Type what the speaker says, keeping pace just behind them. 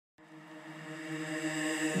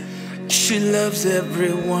She loves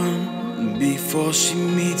everyone before she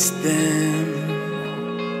meets them.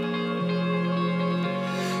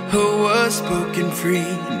 Her words spoken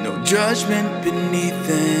free, no judgment beneath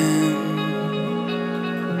them.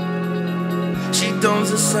 She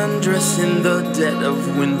dons a sundress in the dead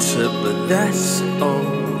of winter, but that's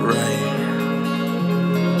alright.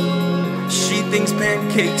 She thinks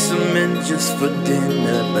pancakes are meant just for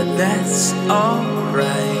dinner, but that's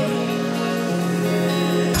alright.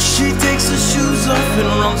 She takes her shoes off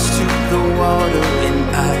and runs to the water, and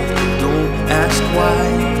I don't ask why.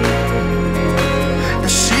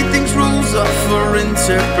 She thinks rules are for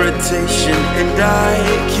interpretation, and I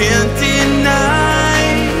can't deny.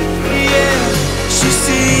 Yeah, she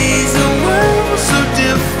sees the world so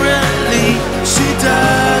differently. She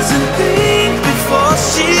doesn't think before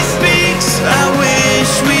she speaks. I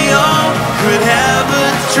wish we all could have a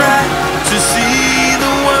try to see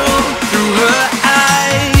the world through her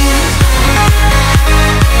eyes.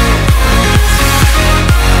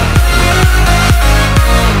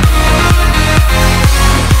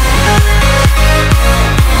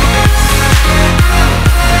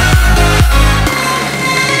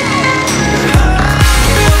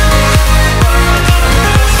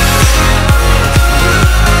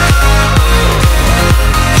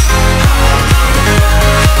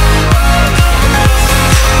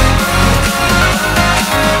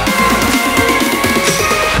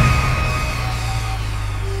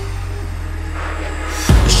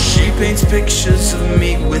 Paints pictures of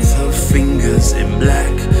me with her fingers in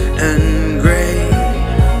black and gray.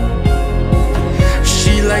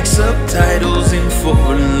 She likes subtitles in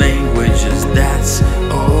foreign languages, that's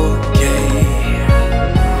okay.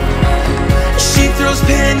 She throws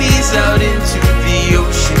pennies out into the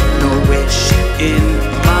ocean, no wish in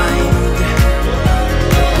mind.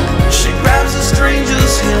 She grabs a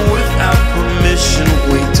stranger's hand without permission,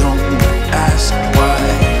 we don't ask why.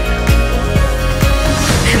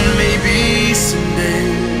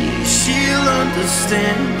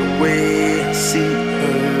 Understand the way I see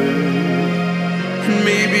her, and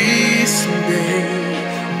maybe someday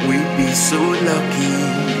we'd be so lucky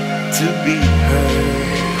to be her.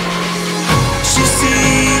 She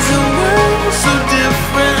sees the world so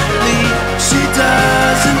differently. She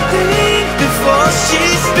doesn't think before she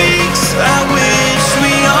speaks. I